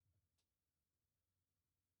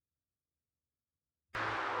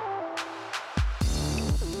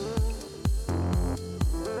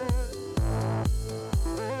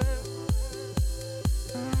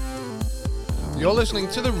You're listening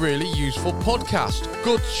to the Really Useful Podcast.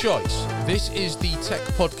 Good choice. This is the tech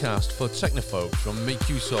podcast for technophobes from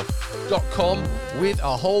makeuseof.com with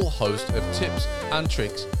a whole host of tips and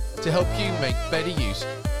tricks to help you make better use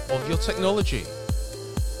of your technology.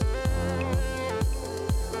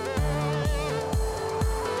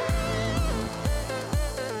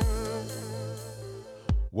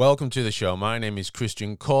 Welcome to the show. My name is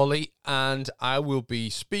Christian Corley, and I will be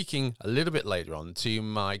speaking a little bit later on to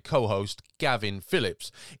my co-host, Gavin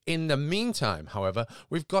Phillips. In the meantime, however,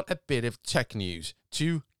 we've got a bit of tech news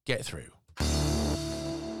to get through.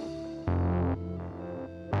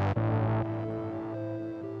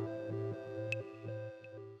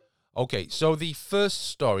 Okay, so the first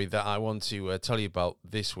story that I want to tell you about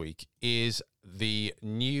this week is the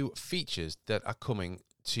new features that are coming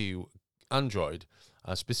to Android,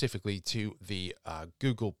 specifically to the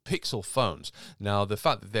Google Pixel phones. Now, the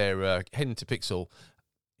fact that they're heading to Pixel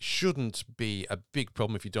shouldn't be a big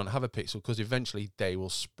problem if you don't have a Pixel, because eventually they will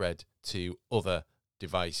spread to other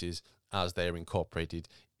devices as they're incorporated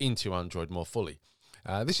into Android more fully.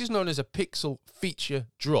 This is known as a Pixel feature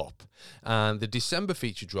drop, and the December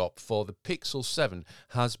feature drop for the Pixel 7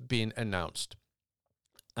 has been announced,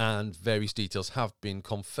 and various details have been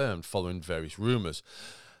confirmed following various rumors.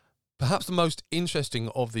 Perhaps the most interesting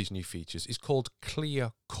of these new features is called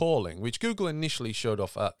Clear Calling, which Google initially showed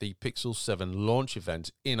off at the Pixel 7 launch event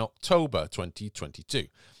in October 2022.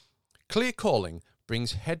 Clear Calling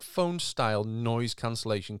brings headphone-style noise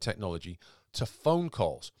cancellation technology to phone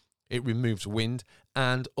calls. It removes wind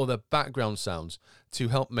and other background sounds to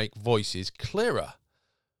help make voices clearer.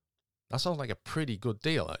 That sounds like a pretty good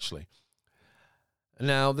deal, actually.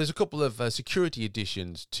 Now, there's a couple of security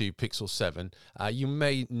additions to Pixel 7. You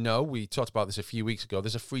may know, we talked about this a few weeks ago,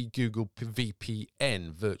 there's a free Google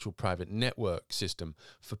VPN, Virtual Private Network system,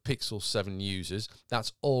 for Pixel 7 users.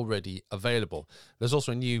 That's already available. There's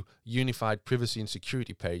also a new unified privacy and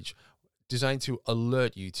security page designed to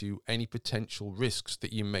alert you to any potential risks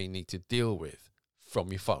that you may need to deal with from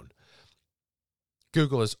your phone.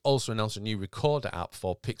 Google has also announced a new recorder app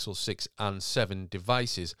for Pixel 6 and 7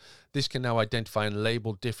 devices. This can now identify and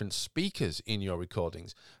label different speakers in your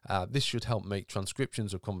recordings. This should help make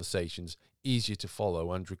transcriptions of conversations easier to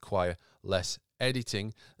follow and require less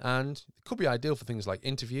editing, and it could be ideal for things like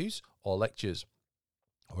interviews or lectures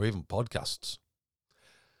or even podcasts.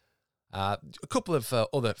 A couple of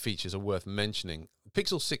other features are worth mentioning.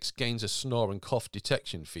 Pixel 6 gains a snore and cough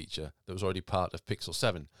detection feature that was already part of Pixel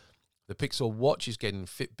 7. The Pixel Watch is getting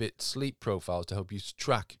Fitbit sleep profiles to help you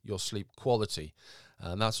track your sleep quality,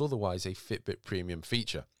 and that's otherwise a Fitbit premium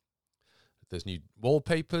feature. There's new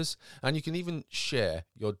wallpapers, and you can even share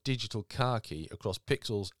your digital car key across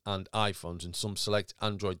Pixels and iPhones, and some select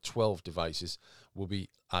Android 12 devices will be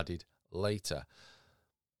added later.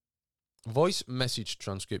 Voice message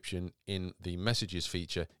transcription in the Messages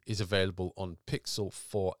feature is available on Pixel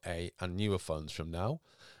 4a and newer phones from now.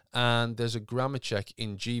 And there's a grammar check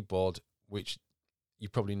in Gboard, which you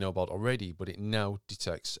probably know about already, but it now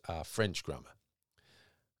detects French grammar.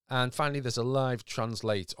 And finally, there's a live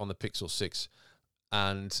translate on the Pixel 6,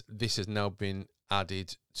 and this has now been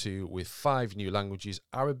added to with 5 new languages: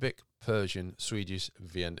 Arabic, Persian, Swedish,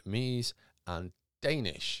 Vietnamese, and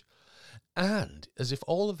Danish. And as if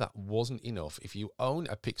all of that wasn't enough, if you own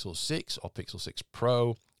a Pixel 6 or Pixel 6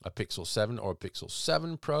 Pro, a Pixel 7 or a Pixel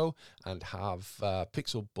 7 Pro, and have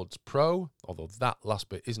Pixel Buds Pro, although that last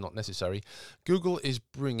bit is not necessary, Google is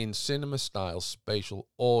bringing cinema-style spatial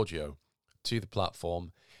audio to the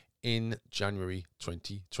platform in January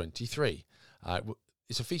 2023.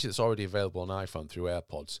 It's a feature that's already available on iPhone through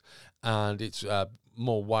AirPods, and it's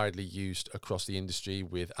more widely used across the industry,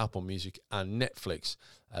 with Apple Music and Netflix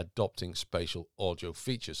adopting spatial audio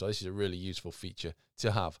features. So this is a really useful feature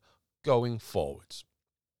to have going forwards.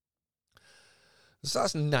 So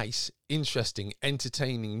that's nice, interesting,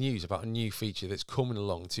 entertaining news about a new feature that's coming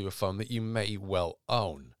along to a phone that you may well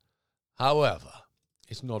own. However,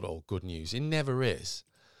 it's not all good news. It never is.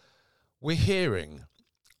 We're hearing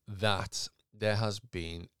that there has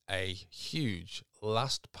been a huge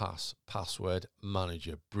LastPass password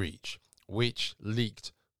manager breach, which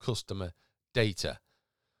leaked customer data.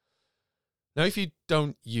 Now, if you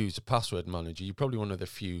don't use a password manager, you're probably one of the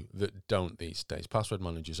few that don't these days. Password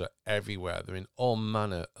managers are everywhere. They're in all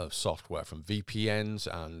manner of software, from VPNs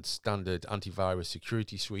and standard antivirus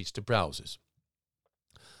security suites to browsers.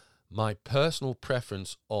 My personal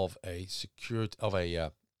preference of a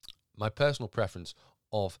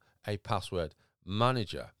password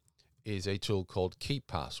manager is a tool called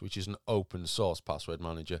KeepPass, which is an open source password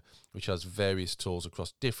manager, which has various tools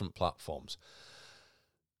across different platforms.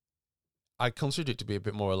 I consider it to be a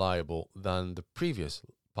bit more reliable than the previous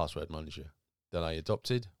password manager that I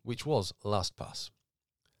adopted, which was LastPass.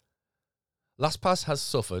 LastPass has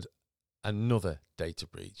suffered another data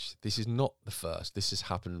breach. This is not the first. This has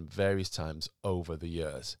happened various times over the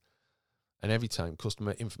years. And every time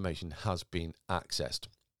customer information has been accessed.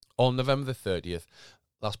 On November the 30th,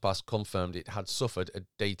 LastPass confirmed it had suffered a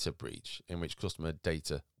data breach in which customer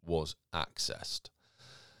data was accessed.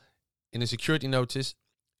 In a security notice,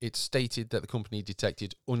 it stated that the company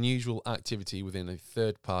detected unusual activity within a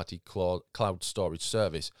third-party cloud storage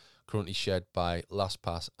service currently shared by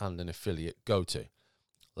LastPass and an affiliate GoTo.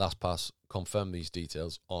 LastPass confirmed these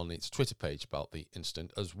details on its Twitter page about the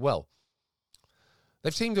incident as well.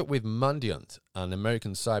 They've teamed up with Mandiant, an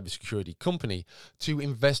American cybersecurity company, to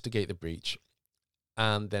investigate the breach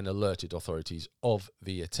and then alerted authorities of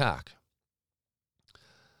the attack.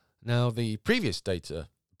 Now, the previous data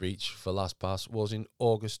breach for LastPass was in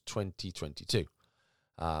August 2022.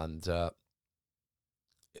 And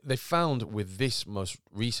they found with this most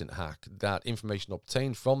recent hack that information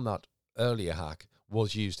obtained from that earlier hack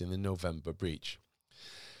was used in the November breach.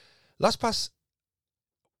 LastPass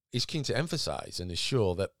is keen to emphasize and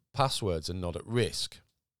assure that passwords are not at risk.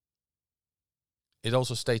 It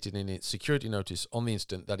also stated in its security notice on the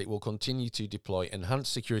incident that it will continue to deploy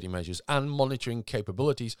enhanced security measures and monitoring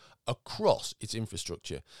capabilities across its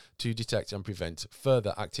infrastructure to detect and prevent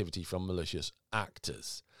further activity from malicious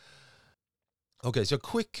actors. Okay, so a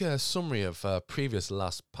quick summary of previous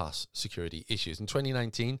LastPass security issues. In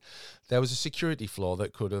 2019, there was a security flaw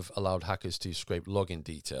that could have allowed hackers to scrape login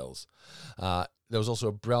details. There was also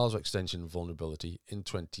a browser extension vulnerability in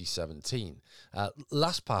 2017.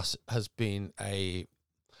 LastPass has been a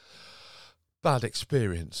bad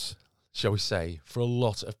experience, shall we say, for a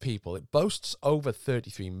lot of people. It boasts over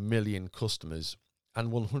 33 million customers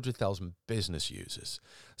and 100,000 business users.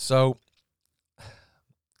 So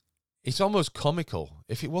it's almost comical.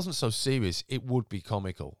 If it wasn't so serious, it would be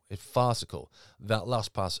comical. It's farcical that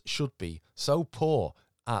LastPass should be so poor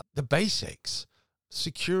at the basics.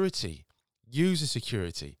 Security, user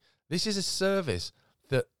security. This is a service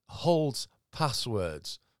that holds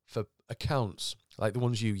passwords for accounts like the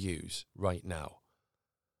ones you use right now.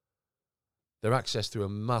 They're accessed through a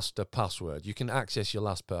master password. You can access your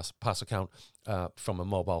LastPass account from a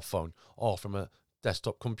mobile phone or from a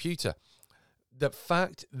desktop computer. The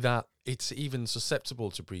fact that it's even susceptible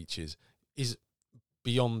to breaches is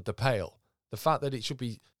beyond the pale. The fact that it should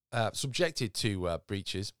be subjected to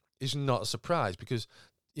breaches is not a surprise because,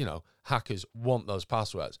 you know, hackers want those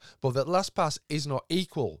passwords. But that LastPass is not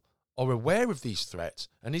equal or aware of these threats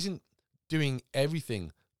and isn't doing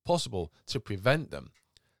everything possible to prevent them.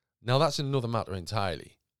 Now, that's another matter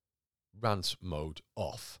entirely. Rant mode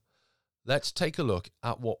off. Let's take a look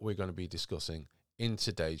at what we're going to be discussing in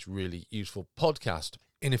today's really useful podcast.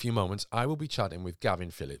 In a few moments, I will be chatting with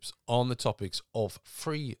Gavin Phillips on the topics of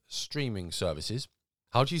free streaming services,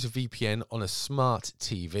 how to use a VPN on a smart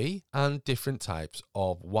TV, and different types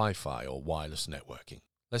of Wi-Fi or wireless networking.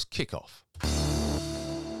 Let's kick off.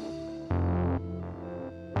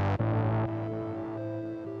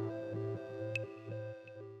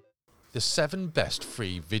 The 7 best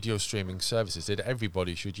free video streaming services that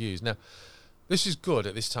everybody should use. Now, this is good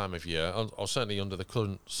at this time of year, or certainly under the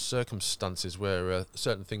current circumstances where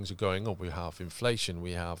certain things are going up. We have inflation,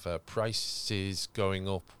 we have prices going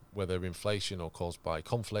up, whether inflation or caused by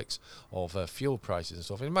conflicts of fuel prices and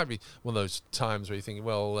stuff. And it might be one of those times where you think,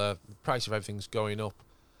 well, the price of everything's going up.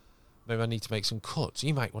 Maybe I need to make some cuts.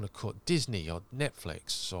 You might want to cut Disney or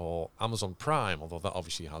Netflix or Amazon Prime, although that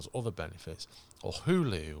obviously has other benefits, or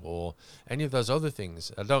Hulu or any of those other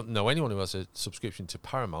things. I don't know anyone who has a subscription to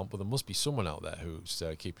Paramount, but there must be someone out there who's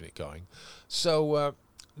keeping it going. So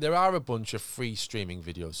there are a bunch of free streaming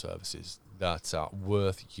video services that are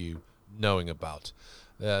worth you knowing about.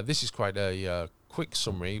 This is quite a quick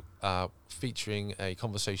summary featuring a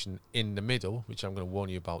conversation in the middle, which I'm going to warn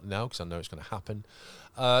you about now because I know it's going to happen.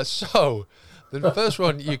 So the first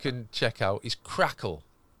one you can check out is Crackle,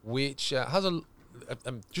 which has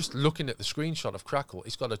I'm just looking at the screenshot of Crackle.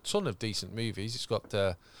 It's got a ton of decent movies. It's got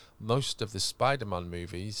most of the Spider-Man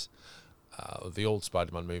movies, the old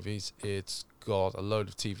Spider-Man movies. It's got a load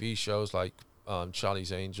of TV shows like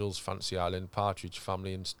Charlie's Angels, Fantasy Island, Partridge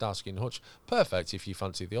Family, and Starsky and Hutch. Perfect if you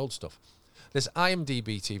fancy the old stuff. There's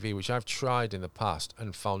IMDb TV, which I've tried in the past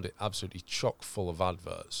and found it absolutely chock full of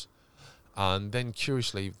adverts. And then,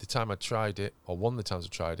 curiously, the time I tried it, or one of the times I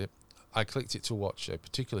tried it, I clicked it to watch a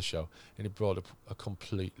particular show, and it brought up a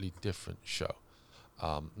completely different show.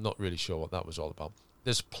 Not really sure what that was all about.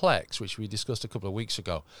 There's Plex, which we discussed a couple of weeks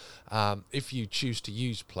ago. If you choose to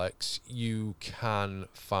use Plex, you can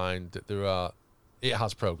find that it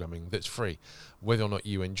has programming that's free. Whether or not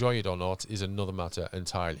you enjoy it or not is another matter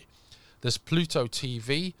entirely. There's Pluto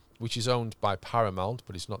TV, which is owned by Paramount,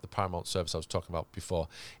 but it's not the Paramount service I was talking about before.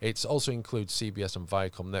 It also includes CBS and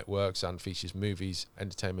Viacom networks and features movies,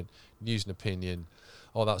 entertainment, news and opinion,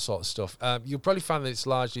 all that sort of stuff. You'll probably find that it's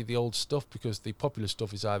largely the old stuff, because the popular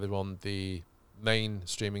stuff is either on the main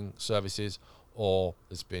streaming services or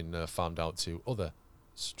has been farmed out to other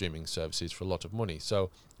streaming services for a lot of money.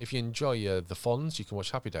 So if you enjoy the Fonz, you can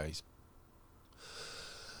watch Happy Days.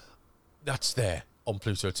 That's there on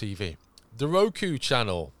Pluto TV. The Roku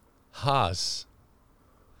channel has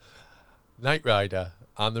Knight Rider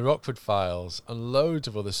and the Rockford Files and loads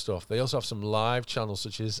of other stuff. They also have some live channels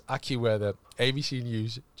such as AccuWeather, ABC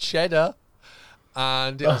News, Cheddar,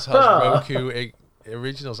 and it also has Roku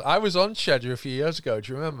originals. I was on Cheddar a few years ago.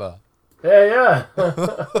 Do you remember? Yeah.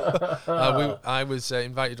 I was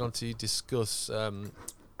invited on to discuss a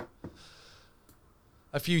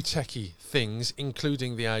few techie things,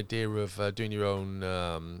 including the idea of doing your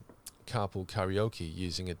own carpool karaoke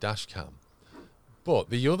using a dash cam. But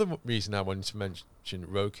the other reason I wanted to mention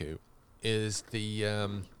Roku is the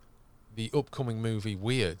upcoming movie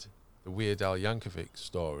Weird, the Weird Al Yankovic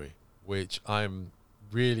story, which I'm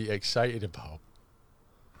really excited about.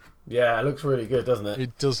 Yeah, it looks really good, doesn't it?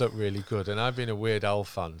 It does look really good, and I've been a Weird Al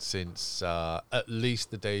fan since at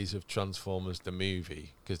least the days of Transformers the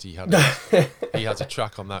movie, because he had a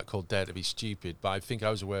track on that called Dare to Be Stupid. But I think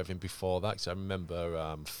I was aware of him before that, because I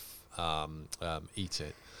remember Eat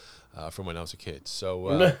It from when I was a kid.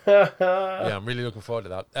 So yeah, I'm really looking forward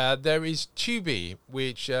to that. There is Tubi,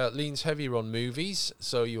 which leans heavier on movies,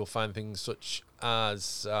 so you'll find things such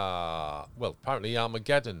as apparently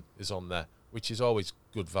Armageddon is on there, which is always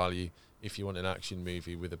good value if you want an action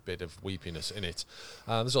movie with a bit of weepiness in it.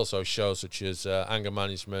 There's also shows such as Anger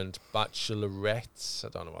Management, Bachelorette, I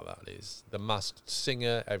don't know what that is, The Masked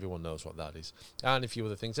Singer, everyone knows what that is, and a few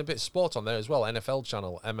other things. A bit of sport on there as well, NFL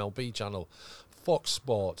channel, MLB channel, Fox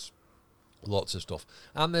Sports, lots of stuff.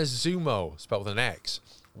 And there's Zumo, spelled with an X,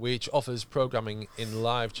 which offers programming in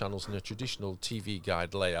live channels in a traditional TV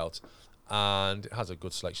guide layout, and it has a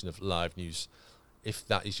good selection of live news if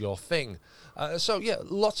that is your thing. So yeah,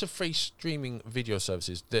 lots of free streaming video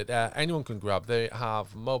services that anyone can grab. They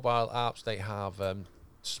have mobile apps, they have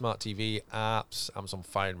smart TV apps, Amazon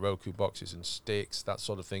Fire and Roku boxes and sticks, that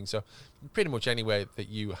sort of thing. So pretty much anywhere that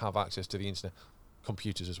you have access to the internet,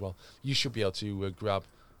 computers as well, you should be able to grab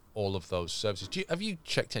all of those services. Have you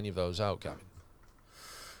checked any of those out, Gavin?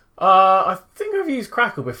 I think I've used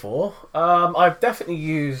Crackle before. I've definitely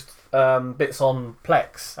used bits on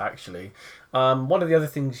Plex, actually. One of the other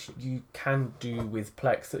things you can do with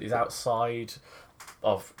Plex that is outside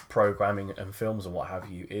of programming and films and what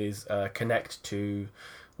have you is connect to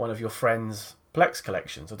one of your friends' Plex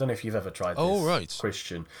collections. I don't know if you've ever tried this, right.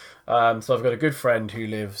 Christian. So I've got a good friend who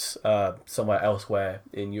lives somewhere elsewhere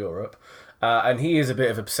in Europe, and he is a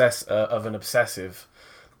bit of an obsessive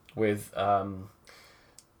with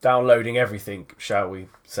downloading everything, shall we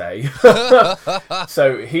say.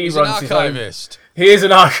 So he's an archivist. He is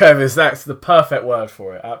an archivist. That's the perfect word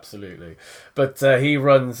for it, absolutely. But he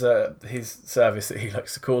runs his service that he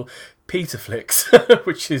likes to call Peterflix,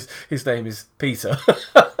 which is his name is Peter.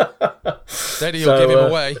 Steady, you'll give him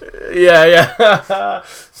away. Yeah.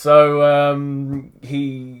 So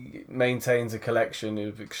he maintains a collection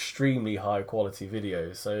of extremely high quality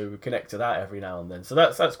videos. So we connect to that every now and then. So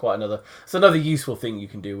that's quite another useful thing you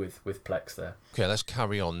can do with Plex there. Okay, let's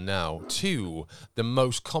carry on now to the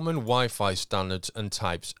most common Wi-Fi standards and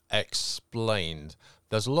types explained.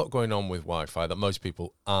 There's a lot going on with Wi-Fi that most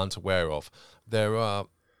people aren't aware of. There are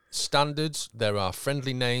standards, there are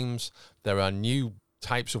friendly names, there are new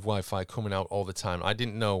types of Wi-Fi coming out all the time. I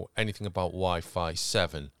didn't know anything about Wi-Fi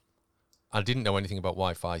 7. I didn't know anything about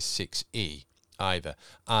Wi-Fi 6E either.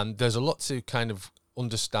 And there's a lot to kind of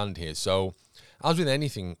understand here. So, as with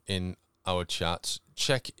anything in our chats,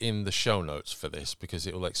 check in the show notes for this, because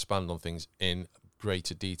it will expand on things in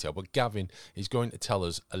greater detail. But Gavin is going to tell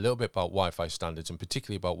us a little bit about Wi-Fi standards, and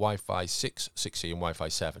particularly about Wi-Fi 6, 6E and Wi-Fi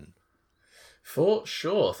 7. For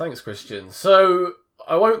sure. Thanks, Christian. So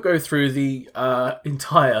I won't go through the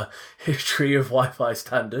entire history of Wi-Fi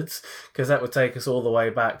standards, because that would take us all the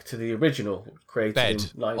way back to the original created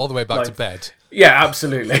bed. All the way back to bed. Yeah,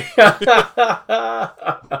 absolutely.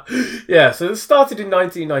 Yeah, so it started in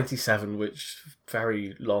 1997, which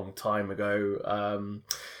very long time ago.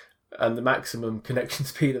 And the maximum connection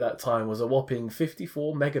speed at that time was a whopping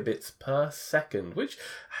 54 megabits per second, which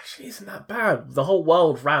actually isn't that bad. The whole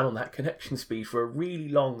world ran on that connection speed for a really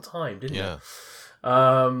long time, didn't it?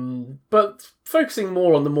 But focusing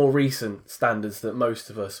more on the more recent standards that most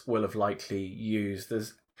of us will have likely used,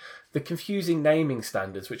 there's the confusing naming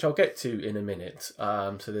standards, which I'll get to in a minute.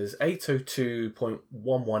 So there's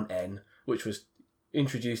 802.11n, which was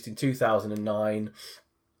introduced in 2009.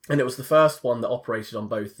 And it was the first one that operated on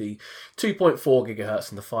both the 2.4 gigahertz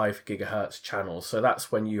and the 5 gigahertz channels. So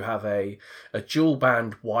that's when you have a dual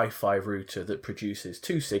band Wi-Fi router that produces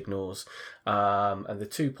two signals. And the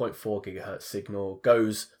 2.4 gigahertz signal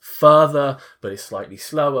goes further, but is slightly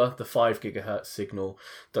slower. The 5 gigahertz signal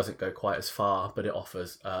doesn't go quite as far, but it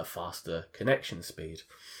offers a faster connection speed.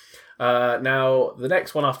 Now, the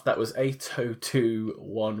next one after that was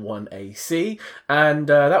 802.11ac, and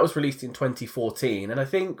that was released in 2014. And I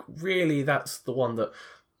think really that's the one that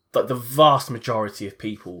the vast majority of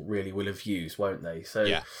people really will have used, won't they? So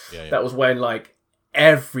that was when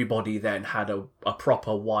everybody then had a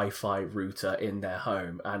proper Wi-Fi router in their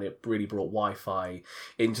home, and it really brought Wi-Fi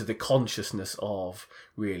into the consciousness of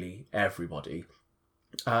really everybody.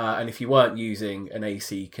 And if you weren't using an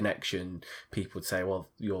AC connection, people would say, well,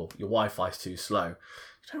 your Wi-Fi is too slow. We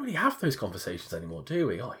don't really have those conversations anymore, do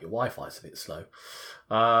we? Oh, your Wi-Fi is a bit slow.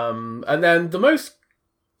 And then the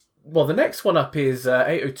next one up is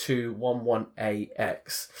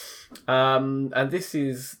 802.11ax. And this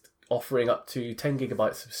is offering up to 10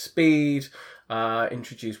 gigabytes of speed,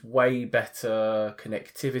 introduce way better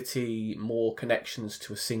connectivity, more connections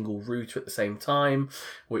to a single router at the same time,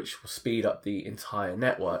 which will speed up the entire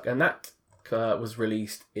network. And that was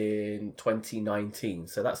released in 2019,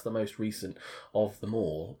 so that's the most recent of them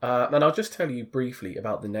all. And I'll just tell you briefly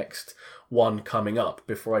about the next one coming up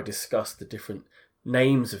before I discuss the different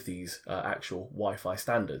names of these actual Wi-Fi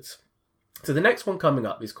standards. So the next one coming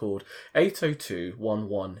up is called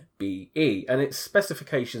 802.11be, and its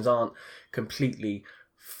specifications aren't completely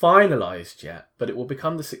finalised yet, but it will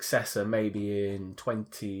become the successor maybe in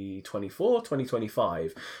 2024,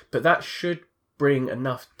 2025. But that should bring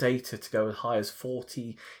enough data to go as high as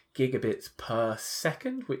 40 gigabits per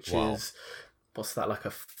second, which is, what's that, like a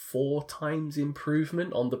 4 times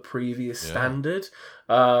improvement on the previous standard,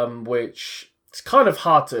 which... It's kind of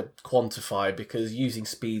hard to quantify because using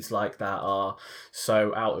speeds like that are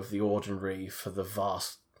so out of the ordinary for the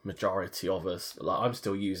vast majority of us. I'm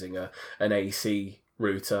still using an AC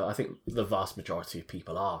router. I think the vast majority of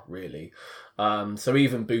people are, really. So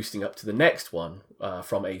even boosting up to the next one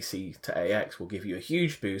from AC to AX will give you a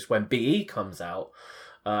huge boost. When BE comes out,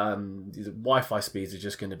 the Wi-Fi speeds are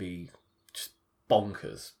just going to be just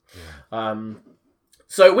bonkers.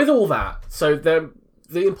 So with all that,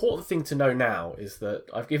 the important thing to know now is that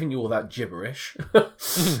I've given you all that gibberish,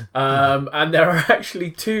 and there are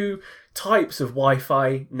actually 2 types of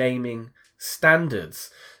Wi-Fi naming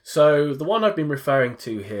standards. So the one I've been referring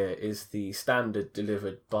to here is the standard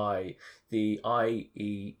delivered by the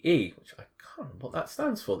IEE, which I can't remember what that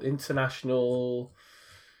stands for, International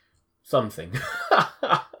something.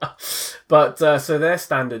 But so their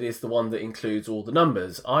standard is the one that includes all the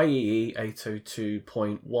numbers, IEE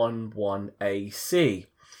 802.11ac.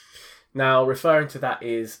 Now, referring to that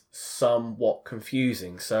is somewhat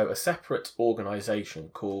confusing. So a separate organisation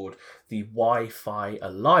called the Wi-Fi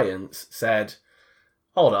Alliance said,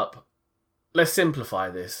 hold up, let's simplify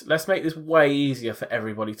this. Let's make this way easier for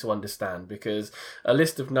everybody to understand, because a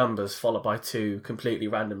list of numbers followed by 2 completely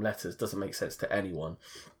random letters doesn't make sense to anyone.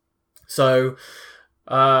 So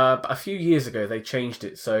a few years ago, they changed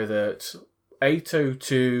it so that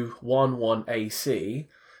 802.11ac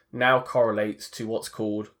now correlates to what's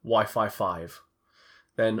called Wi-Fi 5.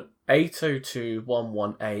 Then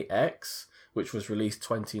 802.11ax, which was released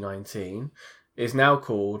 2019, is now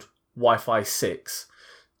called Wi-Fi 6.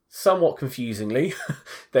 Somewhat confusingly,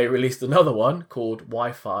 they released another one called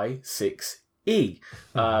Wi-Fi 6E,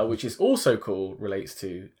 which is also relates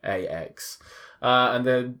to AX. And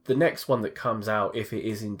then the next one that comes out, if it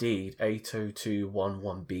is indeed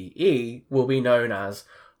 802.11be, will be known as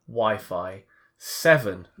Wi-Fi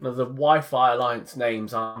 7. Now, the Wi-Fi Alliance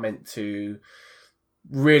names are meant to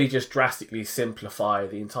really just drastically simplify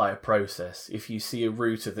the entire process. If you see a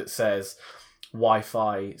router that says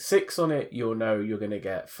Wi-Fi 6 on it, you'll know you're going to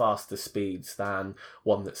get faster speeds than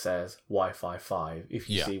one that says Wi-Fi 5. If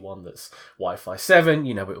you see one that's Wi-Fi 7,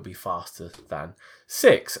 you know it'll be faster than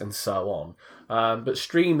 6, and so on. But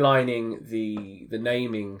streamlining the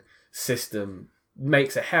naming system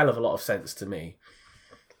makes a hell of a lot of sense to me.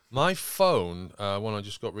 My phone, one I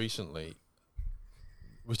just got recently,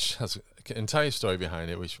 which has entire story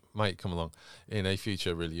behind it, which might come along in a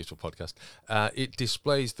future really useful podcast. It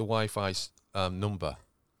displays the Wi-Fi number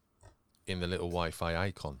in the little Wi-Fi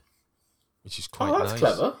icon, which is quite that's nice.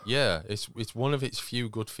 clever. Yeah, it's one of its few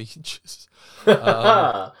good features.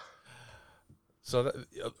 So,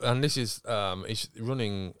 and this is it's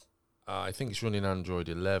running. I think it's running Android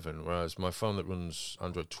 11, whereas my phone that runs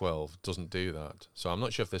Android 12 doesn't do that. So I'm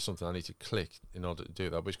not sure if there's something I need to click in order to do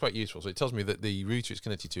that, but it's quite useful. So it tells me that the router it's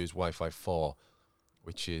connected to is Wi-Fi 4,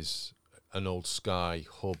 which is an old Sky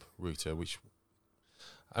hub router, which,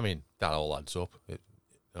 I mean, that all adds up. It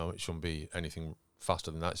shouldn't be anything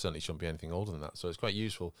faster than that. It certainly shouldn't be anything older than that. So it's quite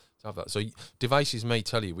useful to have that. So devices may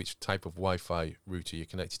tell you which type of Wi-Fi router you're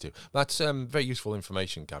connected to. That's very useful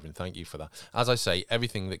information, Gavin. Thank you for that. As I say,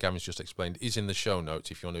 everything that Gavin's just explained is in the show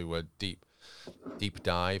notes if you want to deep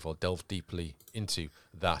dive or delve deeply into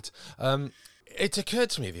that. It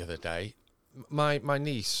occurred to me the other day, my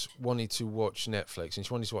niece wanted to watch Netflix, and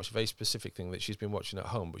she wanted to watch a very specific thing that she's been watching at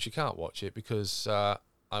home, but she can't watch it because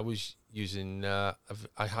I was using, I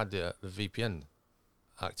had the VPN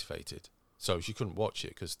activated, so she couldn't watch it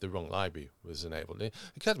because the wrong library was enabled. It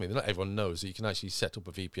occurred to me that not everyone knows that you can actually set up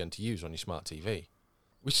a VPN to use on your smart TV,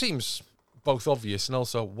 which seems both obvious and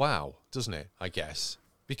also wow, doesn't it? I guess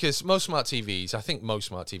because most smart TVs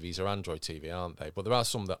are Android TV, aren't they? But there are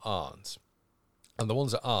some that aren't. And the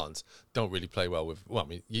ones that aren't don't really play well with. Well, I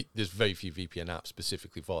mean, there's very few VPN apps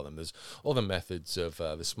specifically for them. There's other methods of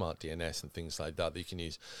the smart DNS and things like that you can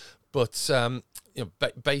use, but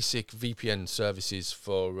basic VPN services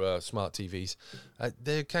for smart TVs,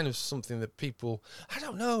 they're kind of something that people. I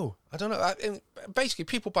don't know. Basically,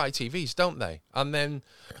 people buy TVs, don't they? And then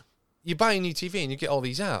you buy a new TV and you get all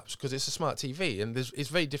these apps because it's a smart TV, and it's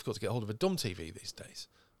very difficult to get hold of a dumb TV these days,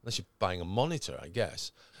 unless you're buying a monitor, I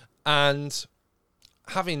guess, and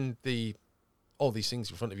having all these things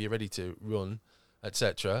in front of you ready to run,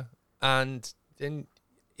 etc., and then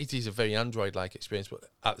it is a very Android-like experience, but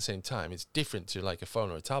at the same time, it's different to like a phone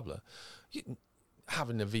or a tablet.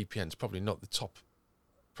 Having a VPN is probably not the top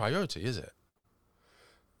priority, is it?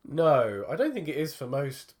 No, I don't think it is for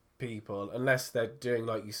most people, unless they're doing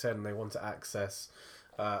like you said and they want to access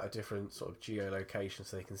a different sort of geolocation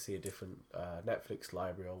so they can see a different Netflix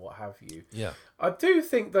library or what have you. Yeah. I do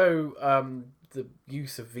think, though, the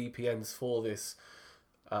use of VPNs for this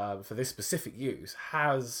specific use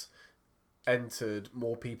has entered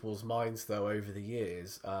more people's minds, though, over the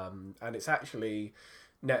years. And it's actually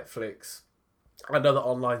Netflix and other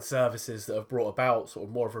online services that have brought about sort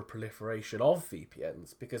of more of a proliferation of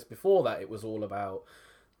VPNs, because before that it was all about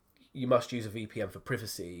you must use a VPN for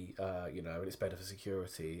privacy, and it's better for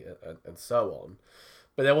security and so on.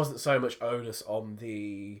 But there wasn't so much onus on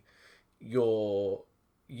you will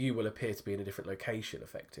appear to be in a different location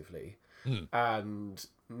effectively. And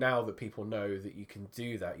now that people know that you can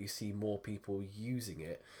do that, you see more people using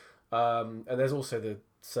it. And there's also the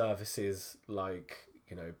services like,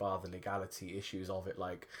 bar the legality issues of it,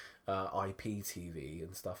 like IPTV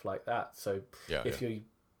and stuff like that. So if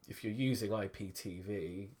you're using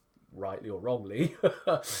IPTV, rightly or wrongly,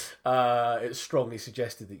 it's strongly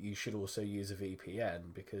suggested that you should also use a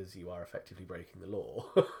VPN because you are effectively breaking the law.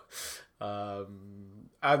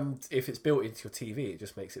 And if it's built into your TV, it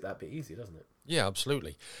just makes it that bit easier, doesn't it? Yeah,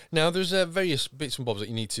 absolutely. Now, there's various bits and bobs that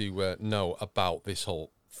you need to know about this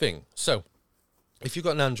whole thing. So, if you've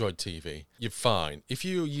got an Android TV, you're fine. If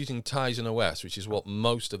you're using Tizen OS, which is what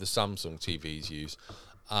most of the Samsung TVs use,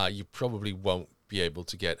 you probably won't be able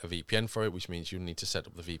to get a VPN for it, which means you need to set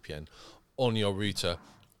up the VPN on your router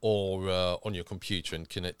or on your computer and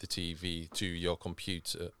connect the TV to your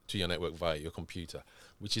computer, to your network via your computer,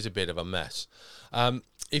 which is a bit of a mess.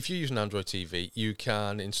 If you use an Android TV, you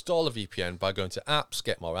can install a VPN by going to Apps,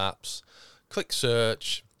 Get More Apps, click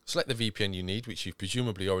Search, select the VPN you need, which you've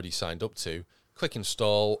presumably already signed up to, click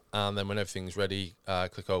Install, and then when everything's ready,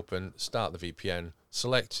 click Open, start the VPN,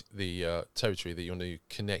 select the territory that you want to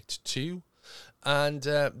connect to, and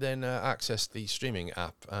then access the streaming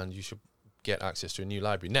app, and you should get access to a new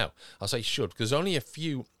library. Now, I'll say should, because only a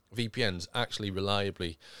few VPNs actually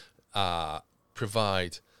reliably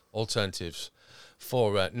provide alternatives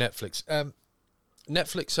for Netflix.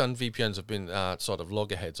 Netflix and VPNs have been sort of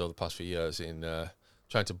loggerheads over the past few years in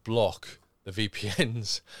trying to block the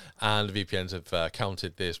VPNs, and the VPNs have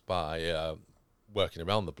countered this by working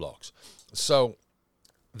around the blocks. So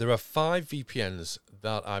there are 5 VPNs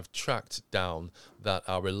that I've tracked down that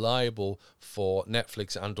are reliable for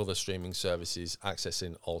Netflix and other streaming services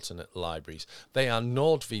accessing alternate libraries. They are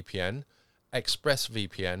NordVPN,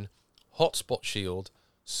 ExpressVPN, Hotspot Shield,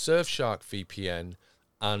 Surfshark VPN,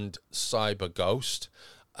 and CyberGhost.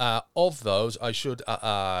 Of those, I should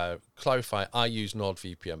clarify, I use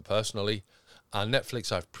NordVPN personally, and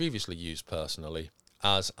Netflix I've previously used personally,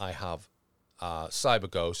 as I have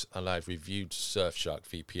CyberGhost, and I've reviewed Surfshark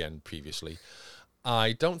VPN previously.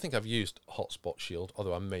 I don't think I've used Hotspot Shield,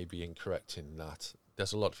 although I may be incorrect in that.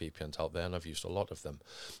 There's a lot of VPNs out there, and I've used a lot of them.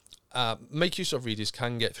 Make use of readers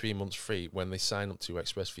can get 3 months free when they sign up to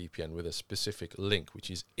ExpressVPN with a specific link, which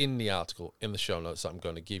is in the article, in the show notes that I'm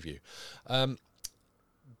going to give you.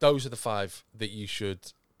 Those are the 5 that you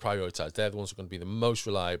should prioritize. They're the ones who are going to be the most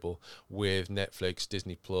reliable with Netflix,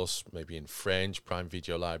 Disney Plus, maybe in French, Prime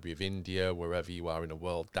Video Library of India, wherever you are in the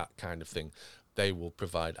world, that kind of thing. They will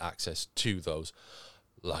provide access to those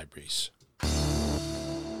libraries.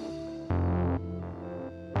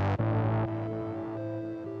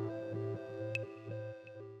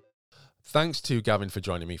 Thanks to Gavin for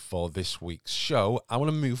joining me for this week's show. I want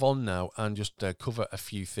to move on now and just cover a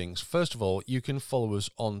few things. First of all, you can follow us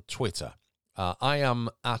on Twitter. I am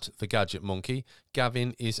at The Gadget Monkey.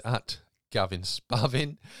 Gavin is at Gavin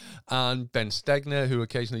Spavin. And Ben Stegner, who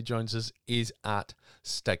occasionally joins us, is at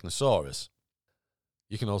Stegnosaurus.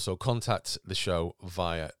 You can also contact the show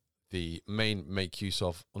via the main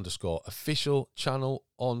 _official channel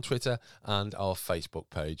on Twitter and our Facebook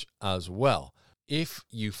page as well. If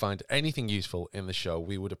you find anything useful in the show,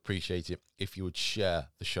 we would appreciate it if you would share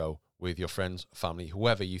the show with your friends, family,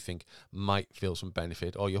 whoever you think might feel some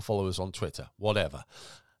benefit, or your followers on Twitter, whatever.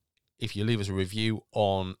 If you leave us a review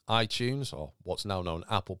on iTunes, or what's now known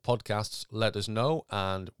Apple Podcasts, let us know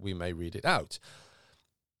and we may read it out.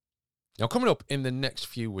 Now, coming up in the next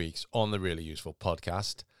few weeks on the Really Useful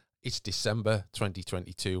podcast, it's December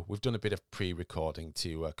 2022. We've done a bit of pre-recording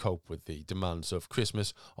to cope with the demands of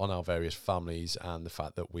Christmas on our various families and the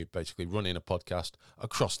fact that we're basically running a podcast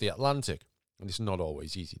across the Atlantic. And it's not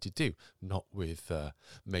always easy to do, not with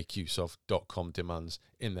makeuseof.com demands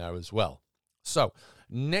in there as well. So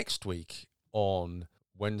next week on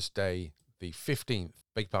Wednesday the 15th,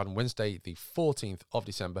 Wednesday the 14th of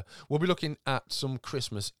December, we'll be looking at some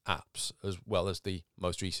Christmas apps as well as the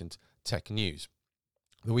most recent tech news.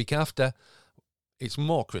 The week after, it's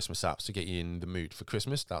more Christmas apps to get you in the mood for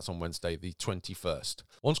Christmas. That's on Wednesday the 21st.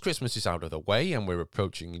 Once Christmas is out of the way and we're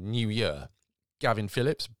approaching New Year, Gavin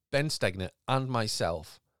Phillips, Ben Stegner and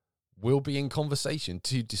myself will be in conversation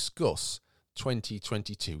to discuss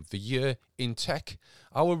 2022, the year in tech,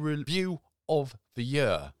 our review of the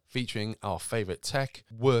year, featuring our favourite tech,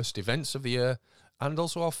 worst events of the year, and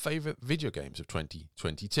also our favourite video games of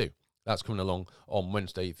 2022. That's coming along on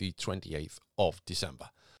Wednesday, the 28th of December.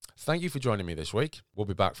 Thank you for joining me this week. We'll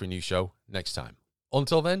be back for a new show next time.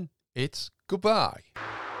 Until then, it's goodbye.